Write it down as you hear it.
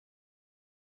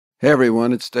Hey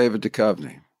everyone, it's David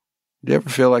Duchovny. Do you ever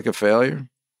feel like a failure?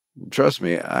 Trust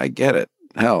me, I get it.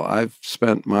 Hell, I've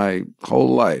spent my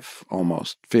whole life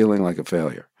almost feeling like a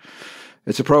failure.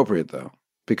 It's appropriate though,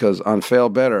 because on Fail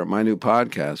Better, my new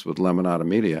podcast with Lemonada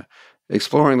Media,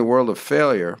 exploring the world of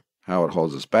failure, how it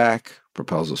holds us back,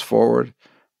 propels us forward,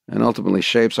 and ultimately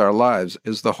shapes our lives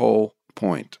is the whole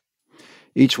point.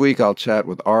 Each week I'll chat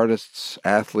with artists,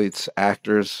 athletes,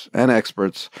 actors, and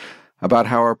experts about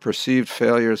how our perceived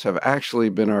failures have actually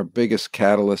been our biggest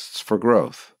catalysts for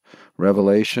growth,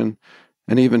 revelation,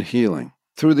 and even healing.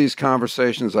 Through these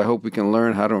conversations, I hope we can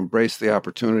learn how to embrace the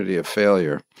opportunity of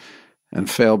failure and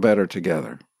fail better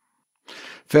together.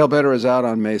 Fail Better is out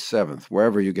on May 7th,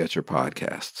 wherever you get your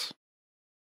podcasts.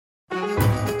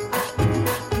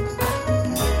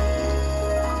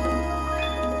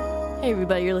 Hey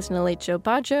everybody, you're listening to Late Show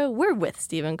Pod Show. We're with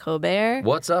Stephen Colbert.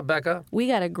 What's up, Becca? We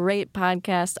got a great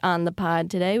podcast on the pod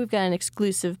today. We've got an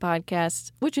exclusive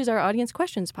podcast, which is our Audience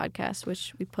Questions podcast,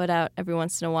 which we put out every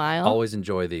once in a while. Always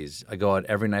enjoy these. I go out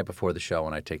every night before the show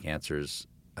and I take answers.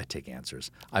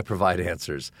 I provide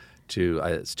answers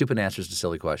to stupid answers to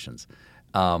silly questions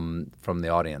from the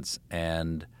audience.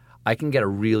 And I can get a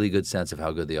really good sense of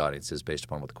how good the audience is based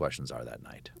upon what the questions are that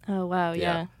night. Oh, wow,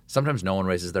 yeah. Sometimes no one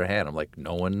raises their hand. I'm like,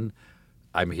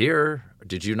 I'm here.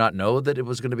 Did you not know that it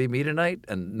was going to be me tonight?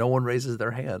 And no one raises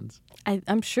their hands.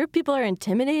 I'm sure people are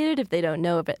intimidated if they don't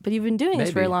know of it. But you've been doing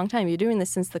this for a long time. You're doing this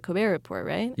since the Colbert Report,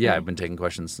 right? Yeah, I've been taking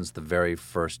questions since the very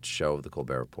first show of the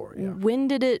Colbert Report. Yeah. When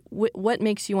did it? What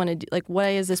makes you want to do? Like, why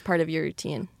is this part of your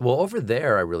routine? Well, over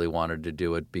there, I really wanted to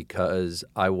do it because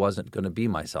I wasn't going to be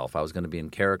myself. I was going to be in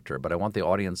character. But I want the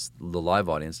audience, the live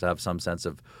audience, to have some sense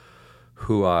of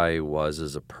who I was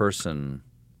as a person.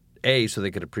 A, so they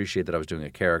could appreciate that I was doing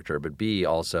a character, but B,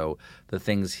 also the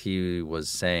things he was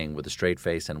saying with a straight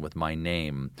face and with my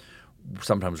name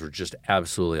sometimes were just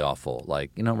absolutely awful.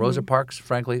 Like, Rosa Parks,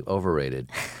 frankly,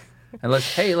 overrated. And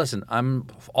listen, I'm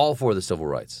all for the civil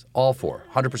rights. All for,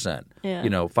 100%.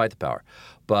 Yeah. Fight the power.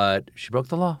 But she broke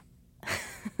the law.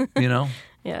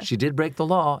 Yeah. She did break the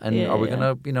law. And are we going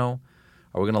to,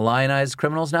 are we going to lionize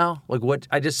criminals now? Like what?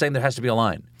 I just saying there has to be a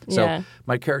line. So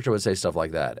my character would say stuff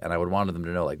like that, and I would want them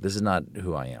to know, like, this is not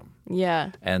who I am.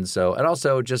 Yeah. And so it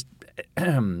also just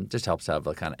helps to have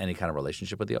any kind of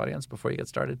relationship with the audience before you get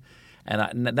started.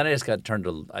 And then I just got turned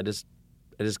to I just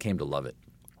came to love it.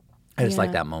 I just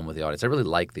like that moment with the audience. I really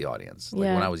like the audience.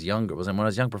 Like when I was younger, when I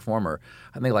was a young performer,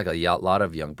 I think like a lot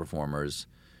of young performers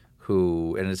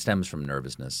who, and it stems from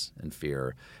nervousness and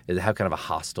fear, they have kind of a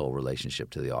hostile relationship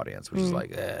to the audience, which is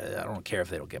like, I don't care if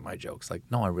they don't get my jokes. Like,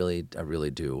 no, I really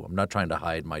do. I'm not trying to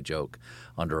hide my joke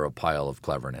under a pile of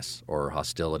cleverness or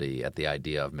hostility at the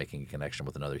idea of making a connection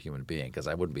with another human being, because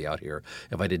I wouldn't be out here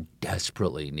if I did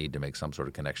desperately need to make some sort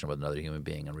of connection with another human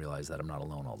being and realize that I'm not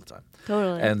alone all the time.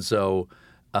 Totally. And so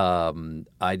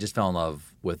I just fell in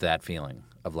love with that feeling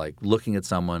of like looking at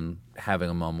someone, having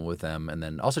a moment with them, and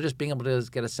then also just being able to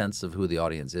get a sense of who the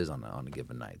audience is on a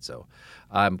given night. So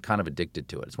I'm kind of addicted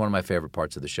to it. It's one of my favorite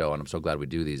parts of the show, and I'm so glad we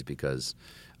do these because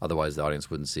otherwise the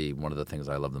audience wouldn't see one of the things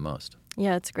I love the most.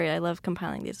 Yeah, it's great. I love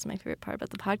compiling these. It's my favorite part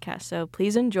about the podcast. So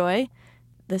please enjoy.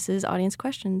 This is Audience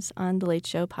Questions on The Late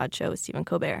Show Pod Show with Stephen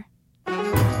Colbert.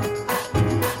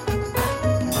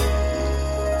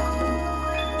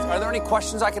 Are there any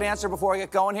questions I can answer before I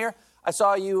get going here? I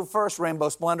saw you first, Rainbow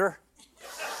Splendor.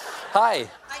 Hi.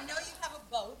 I know you have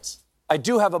a boat. I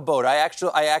do have a boat. I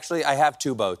have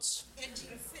two boats. And do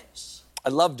you fish? I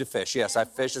love to fish, yes. I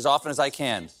fish as often as I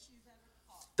can.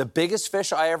 The biggest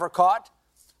fish I ever caught?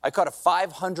 I caught a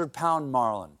 500-pound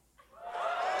marlin.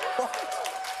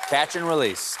 Catch and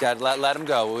release. Got to let him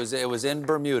go. It was in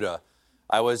Bermuda.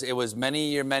 It was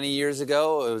many years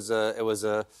ago. It was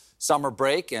a summer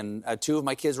break, and two of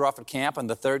my kids were off at camp, and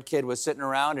the third kid was sitting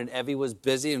around, and Evie was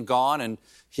busy and gone, and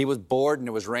he was bored, and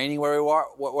it was raining where we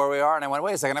are, and I went,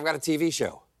 wait a second, I've got a TV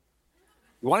show.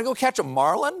 You want to go catch a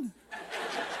marlin?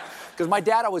 Because my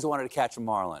dad always wanted to catch a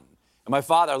marlin. And my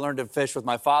father, I learned to fish with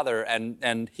my father,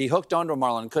 and he hooked onto a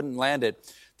marlin and couldn't land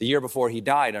it the year before he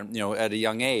died, at a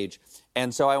young age.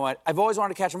 And so I went, I've always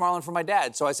wanted to catch a marlin for my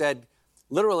dad. So I said,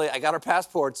 literally, I got our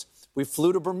passports, we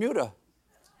flew to Bermuda.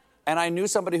 And I knew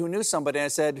somebody who knew somebody, and I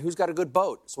said, who's got a good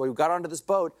boat? So we got onto this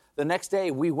boat. The next day,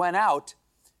 we went out.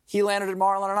 He landed a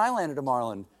marlin, and I landed a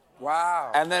marlin.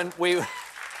 Wow. And then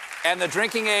and the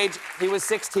drinking age, he was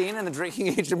 16, and the drinking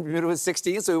age in Bermuda was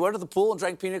 16, so we went to the pool and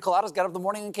drank pina coladas, got up in the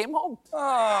morning, and came home.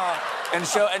 Oh. And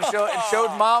showed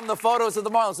Mom the photos of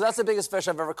the marlin. So that's the biggest fish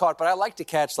I've ever caught, but I like to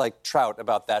catch, like, trout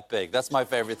about that big. That's my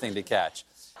favorite thing to catch.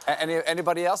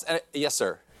 Anybody else? Yes,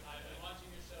 sir. I've been watching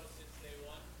your show since day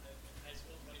one in high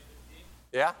school, 2015.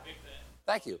 Yeah? Big fan.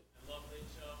 Thank you.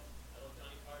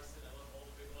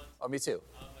 Oh, me too.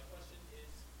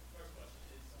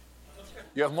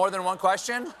 You have more than one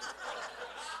question?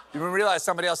 You realize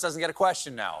somebody else doesn't get a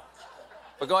question now.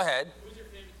 But go ahead. Who's your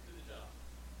favorite to do the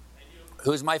job?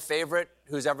 Who's my favorite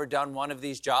who's ever done one of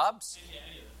these jobs?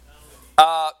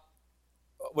 What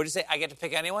did you say? I get to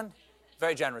pick anyone?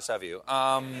 Very generous of you.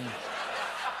 I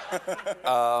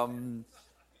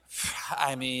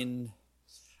mean,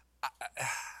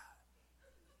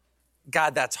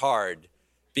 God, that's hard.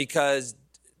 Because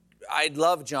I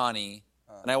love Johnny,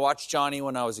 and I watched Johnny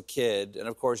when I was a kid. And,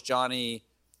 of course, Johnny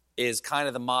is kind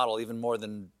of the model, even more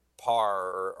than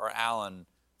Parr or Alan,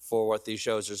 for what these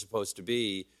shows are supposed to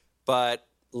be. But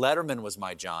Letterman was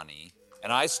my Johnny.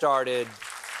 And I started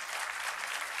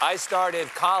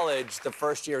college the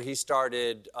first year he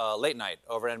started late night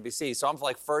over at NBC. So I'm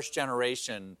like first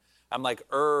generation. I'm like,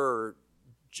 Letterman.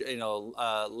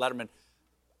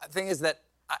 The thing is that,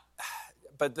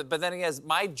 but then again,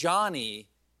 my Johnny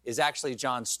is actually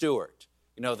Jon Stewart.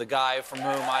 The guy from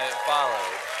whom I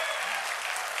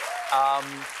followed.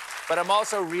 But I'm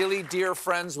also really dear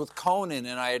friends with Conan,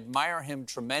 and I admire him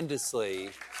tremendously.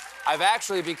 I've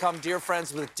actually become dear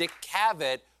friends with Dick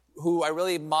Cavett, who I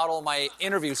really model my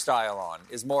interview style on,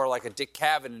 is more like a Dick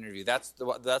Cavett interview. That's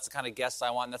the kind of guests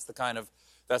I want. That's the kind of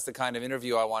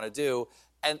interview I want to do.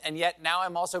 And yet now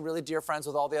I'm also really dear friends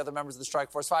with all the other members of the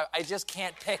Strike Force 5. I just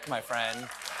can't pick, my friend.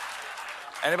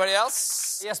 Anybody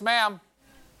else? Yes, ma'am.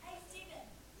 Hey, Stephen,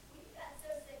 when you got so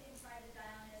sick and tried to die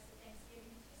on us at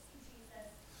Thanksgiving, did you see Jesus?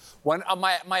 When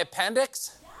my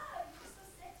appendix? Yeah, you were so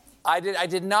sick. I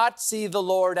did not see the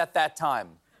Lord at that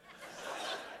time.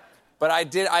 But I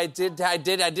did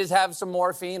have some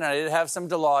morphine, and I did have some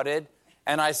Dilaudid,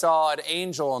 and I saw an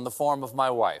angel in the form of my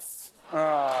wife.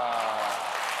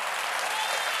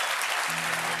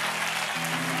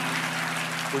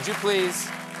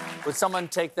 Would someone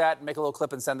take that and make a little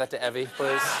clip and send that to Evie,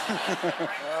 please?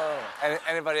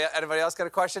 Anybody else got a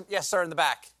question? Yes, sir, in the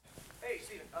back. Hey,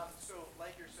 Stephen. So,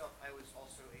 like yourself, I was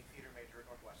also a theater major at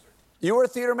Northwestern. You were a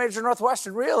theater major at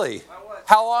Northwestern, really? I was.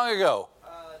 How long ago?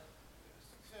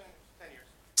 10 years.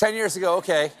 10 years ago,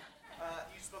 okay.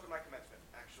 You spoke at my commencement,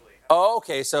 actually. Oh,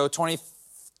 okay, so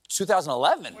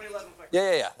 2011. 2011.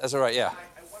 Yeah, that's all right, yeah. I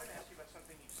wanted to ask you about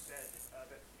something you said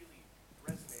that really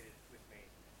resonated with me.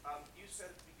 You said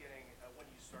at the beginning, when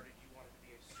you started, you wanted to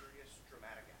be a serious,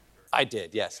 dramatic actor. I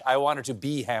did, yes. I wanted to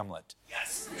be Hamlet.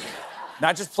 Yes.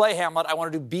 Not just play Hamlet, I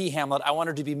wanted to be Hamlet. I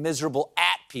wanted to be miserable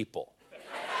at people.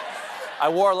 I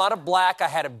wore a lot of black, I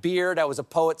had a beard, I was a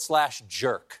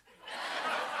poet/jerk.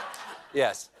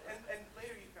 Yes. And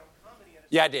later you found comedy.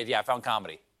 Yeah, I did, I found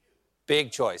comedy.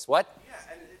 Big choice. What? Yeah,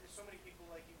 and so many people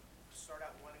like you start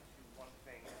out wanting to do one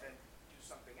thing and then do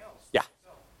something else. Yeah.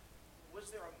 So,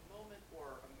 was there a moment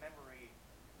or a memory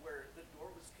where the door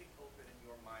was kicked open in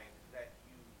your mind that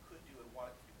you could do and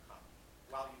wanted to do comedy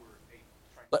while you were trying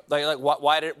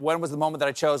to... When was the moment that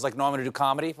I chose, no, I'm going to do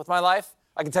comedy with my life?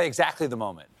 I can tell you exactly the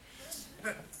moment.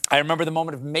 I remember the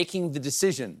moment of making the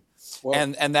decision. Well,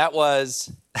 and that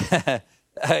was...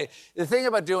 the thing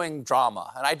about doing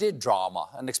drama, and I did drama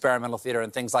and experimental theater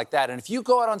and things like that, and if you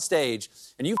go out on stage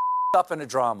and you up in a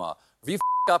drama, if you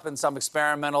up in some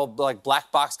experimental,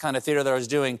 black box kind of theater that I was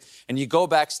doing, and you go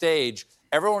backstage,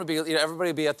 everybody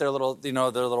would be at their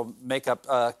little makeup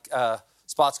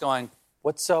spots going,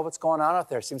 what's going on out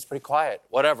there? Seems pretty quiet.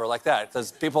 Whatever, like that.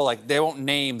 Because people, they won't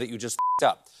name that you just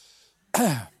up.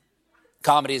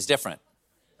 Comedy is different.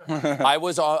 I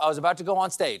was about to go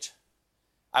on stage.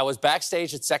 I was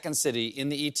backstage at Second City in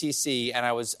the ETC, and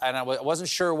I wasn't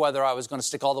sure whether I was going to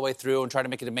stick all the way through and try to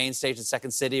make it a main stage at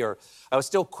Second City, or I was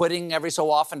still quitting every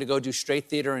so often to go do straight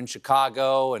theater in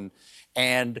Chicago,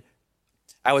 and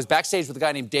I was backstage with a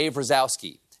guy named Dave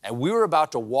Rosowski, and we were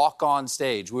about to walk on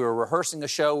stage. We were rehearsing a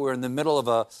show. We were in the middle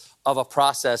of a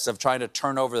process of trying to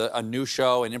turn over a new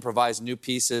show and improvise new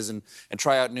pieces and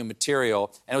try out new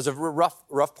material, and it was a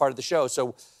rough part of the show.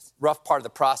 So. Rough part of the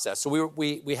process. So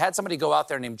we had somebody go out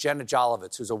there named Jenna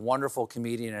Jolovitz, who's a wonderful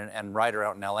comedian and writer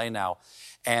out in LA now.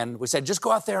 And we said, just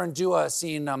go out there and do a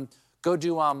scene, go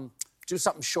do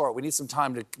something short. We need some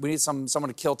time someone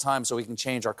to kill time so we can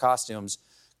change our costumes.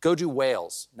 Go do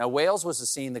Whales. Now, Whales was a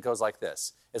scene that goes like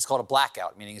this. It's called a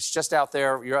blackout, meaning it's just out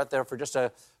there, you're out there for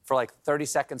 30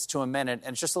 seconds to a minute,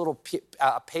 and it's just a little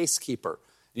pace keeper,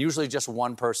 usually just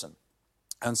one person.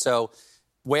 And so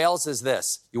Wales is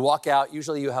this. You walk out,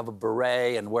 usually you have a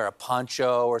beret and wear a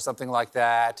poncho or something like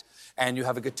that, and you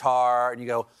have a guitar, and you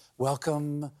go,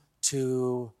 welcome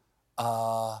to,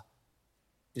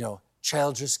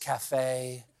 Childress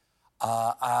Cafe.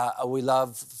 We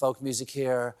love folk music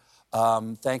here.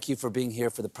 Thank you for being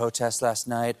here for the protest last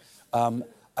night.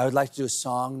 I would like to do a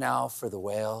song now for the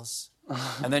whales.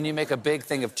 And then you make a big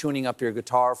thing of tuning up your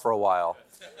guitar for a while.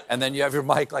 And then you have your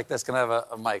mic like this. Can I have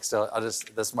a mic? So I'll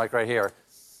just, this mic right here.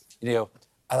 You go,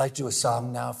 I'd like to do a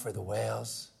song now for the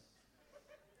whales.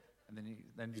 And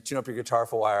then you tune up your guitar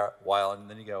for a while, and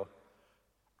then you go.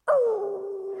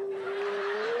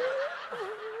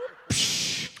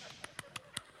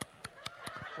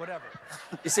 Whatever.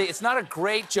 You see, it's not a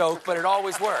great joke, but it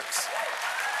always works.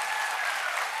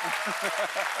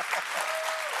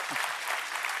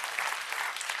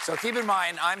 So keep in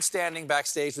mind, I'm standing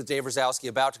backstage with Dave Rosowski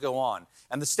about to go on.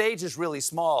 And the stage is really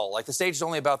small. Like, the stage is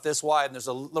only about this wide, and there's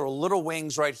a little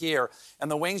wings right here.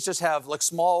 And the wings just have, like,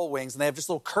 small wings, and they have just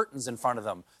little curtains in front of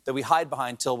them that we hide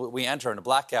behind till we enter in a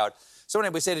blackout. So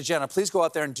anyway, we say to Jenna, please go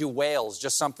out there and do whales,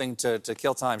 just something to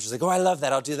kill time. She's like, oh, I love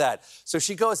that. I'll do that. So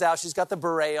she goes out. She's got the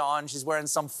beret on. She's wearing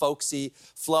some folksy,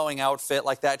 flowing outfit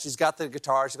like that. She's got the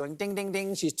guitar. She's going ding, ding,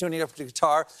 ding. She's tuning up the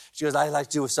guitar. She goes, I'd like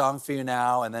to do a song for you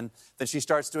now. And then she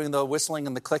starts doing the whistling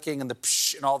and the clicking and the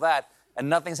psh and all that, and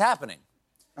nothing's happening.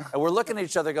 And we're looking at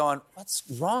each other going, what's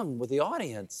wrong with the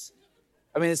audience?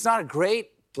 I mean, it's not a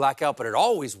great blackout, but it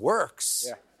always works.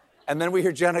 Yeah. And then we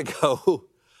hear Jenna go,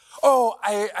 oh,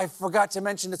 I forgot to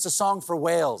mention it's a song for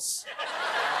whales.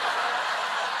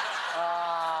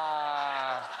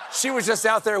 She was just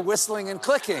out there whistling and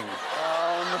clicking.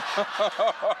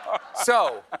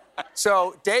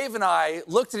 So Dave and I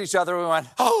looked at each other and we went,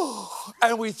 oh,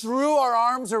 and we threw our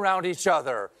arms around each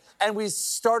other and we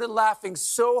started laughing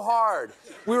so hard.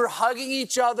 We were hugging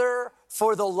each other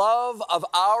for the love of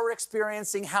our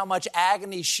experiencing how much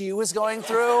agony she was going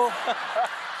through.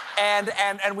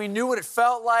 And we knew what it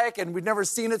felt like, and we'd never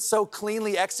seen it so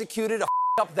cleanly executed,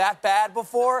 up that bad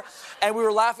before. And we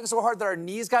were laughing so hard that our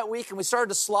knees got weak, and we started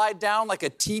to slide down like a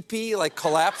teepee, like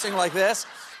collapsing like this.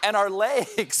 And our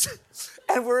legs,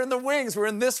 and we're in the wings, we're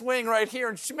in this wing right here.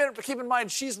 And keep in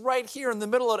mind, she's right here in the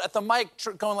middle at the mic,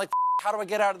 going like, how do I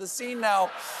get out of the scene now?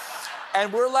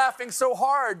 And we're laughing so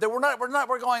hard that we're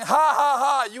going, ha, ha,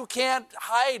 ha, you can't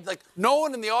hide. Like, no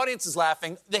one in the audience is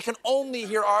laughing. They can only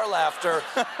hear our laughter.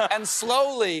 And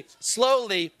slowly,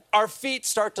 our feet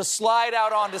start to slide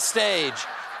out onto stage.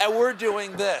 And we're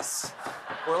doing this.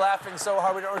 We're laughing so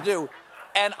hard we don't know what to do.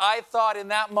 And I thought in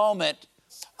that moment,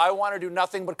 I want to do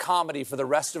nothing but comedy for the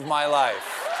rest of my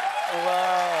life.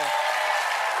 Wow.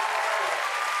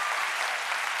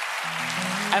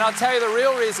 And I'll tell you the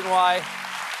real reason why.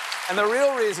 And the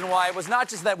real reason why was not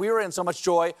just that we were in so much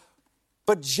joy,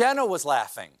 but Jenna was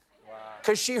laughing.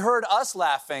 Because she heard us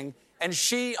laughing, and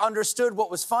she understood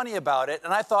what was funny about it.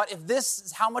 And I thought, if this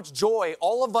is how much joy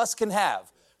all of us can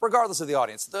have, regardless of the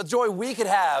audience, the joy we could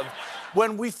have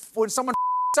when someone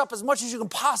up as much as you can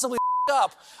possibly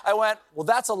up, I went, well,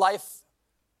 that's a life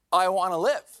I want to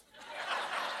live.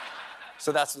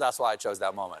 So that's why I chose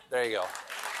that moment. There you go.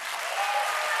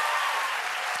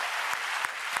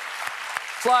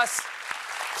 Plus,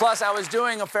 I was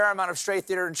doing a fair amount of straight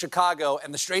theater in Chicago,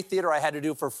 and the straight theater I had to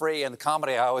do for free, and the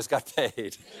comedy I always got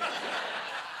paid.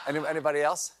 Anybody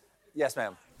else? Yes,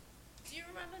 ma'am. Do you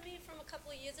remember me from a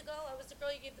couple of years ago? I was the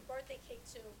girl you gave the birthday cake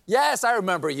to. Yes, I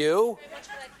remember you. Thank you very much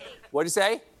for that cake. What'd you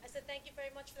say? I said thank you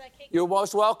very much for that cake. You're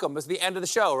most welcome. It's the end of the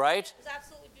show, right? It was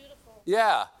absolutely beautiful.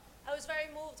 Yeah. I was very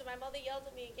moved, and my mother yelled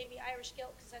at me and gave me Irish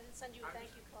guilt because I didn't send you a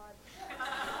thank you card.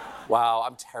 Wow,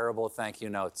 I'm terrible at thank you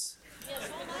notes. Yes,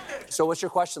 so am I. So what's your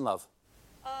question, love?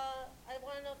 I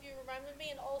want to know if you remember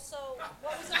me, and also,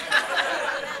 what was it like to interview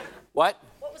Eminem? What?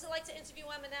 What was it like to interview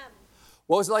Eminem?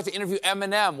 What was it like to interview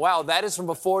Eminem? Wow, that is from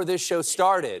before this show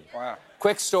started. Wow.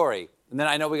 Quick story, and then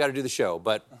I know we got to do the show,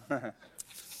 but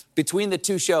between the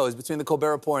two shows, between the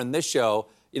Colbert Report and this show,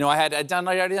 you know, I'd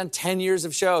already done 10 years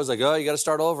of shows. Like, oh, you got to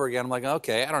start over again. I'm like,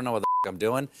 okay, I don't know what the I'm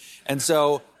doing. And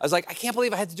so I was like, I can't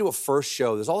believe I had to do a first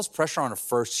show. There's all this pressure on a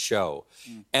first show.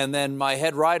 And then my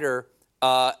head writer,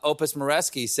 Opus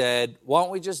Moreski, said, why don't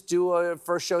we just do a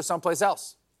first show someplace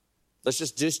else? Let's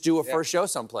just do a first show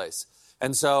someplace.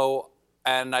 And so,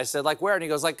 and I said, like, where? And he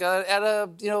goes, like, at a,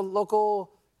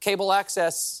 local cable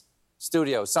access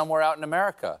studio somewhere out in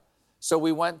America. So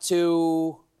we went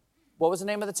to, what was the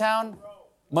name of the town?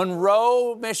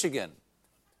 Monroe, Michigan.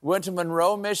 We went to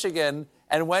Monroe, Michigan,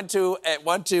 and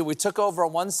we took over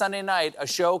on one Sunday night a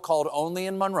show called Only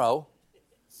in Monroe.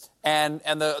 And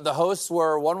the hosts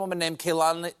were one woman named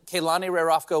Kaylani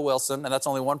Rarofko Wilson, and that's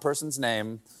only one person's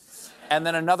name, and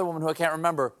then another woman who I can't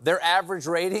remember. Their average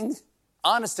rating,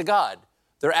 honest to God,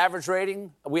 their average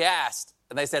rating, we asked,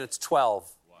 and they said it's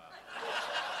 12. Wow.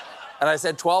 And I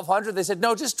said, 1,200? They said,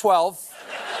 no, just 12.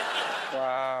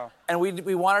 Wow. And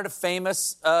we wanted a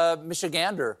famous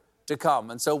Michigander to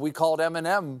come, and so we called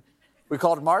Eminem We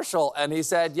called Marshall, and he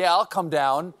said, yeah, I'll come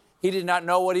down. He did not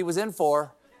know what he was in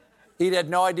for. He had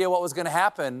no idea what was going to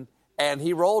happen, and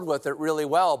he rolled with it really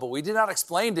well, but we did not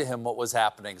explain to him what was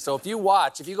happening. So if you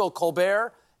go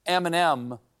Colbert,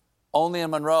 Eminem, only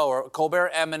in Monroe, or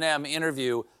Colbert, Eminem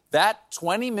interview, that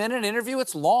 20-minute interview,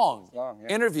 it's long.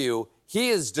 Interview, he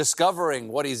is discovering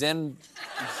what he's in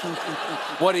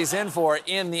for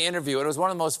in the interview. And it was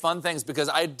one of the most fun things because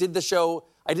I did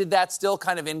that still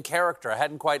kind of in character. I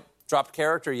hadn't quite dropped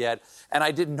character yet, and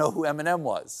I didn't know who Eminem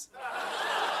was.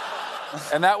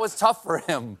 And that was tough for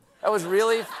him. That was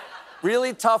really,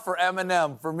 really tough for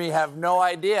Eminem, for me, have no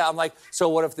idea. I'm like, so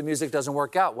what if the music doesn't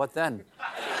work out? What then?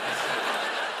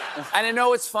 And I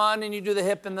know it's fun, and you do the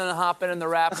hip and the hopping and the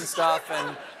rap and stuff,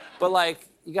 but like,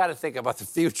 you got to think about the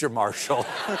future, Marshall.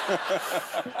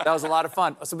 That was a lot of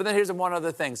fun. But then here's one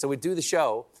other thing. So we do the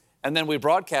show, and then we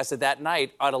broadcast it that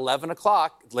night at 11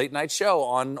 o'clock, late night show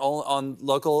on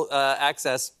local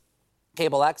access,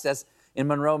 cable access in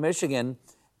Monroe, Michigan,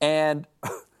 and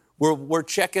we're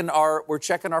checking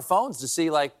our phones to see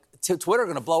like Twitter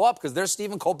going to blow up because there's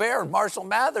Stephen Colbert and Marshall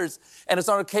Mathers, and it's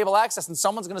on cable access, and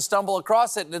someone's going to stumble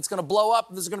across it, and it's going to blow up,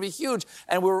 and this is going to be huge.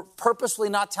 And we were purposefully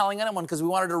not telling anyone because we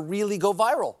wanted to really go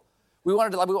viral. We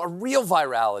wanted a real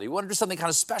virality. We wanted to do something kind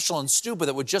of special and stupid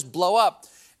that would just blow up.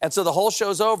 And so the whole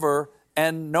show's over,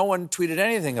 and no one tweeted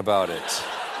anything about it.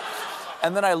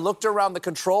 And then I looked around the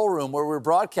control room where we were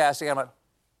broadcasting, and I'm like,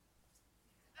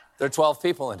 there are 12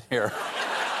 people in here.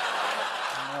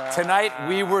 Tonight,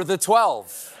 we were the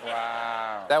 12.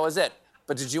 Wow. That was it.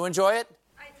 But did you enjoy it?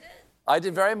 I did. I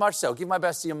did very much so. Give my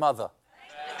best to your mother.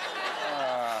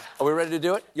 Are we ready to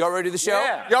do it? Y'all ready to do the show?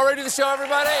 Yeah. Y'all ready to do the show,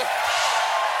 everybody?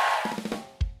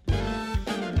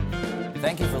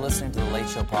 Thank you for listening to The Late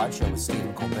Show Pod Show with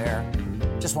Stephen Colbert.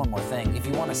 Just one more thing. If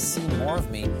you want to see more of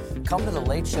me, come to The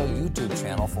Late Show YouTube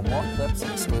channel for more clips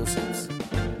and exclusives.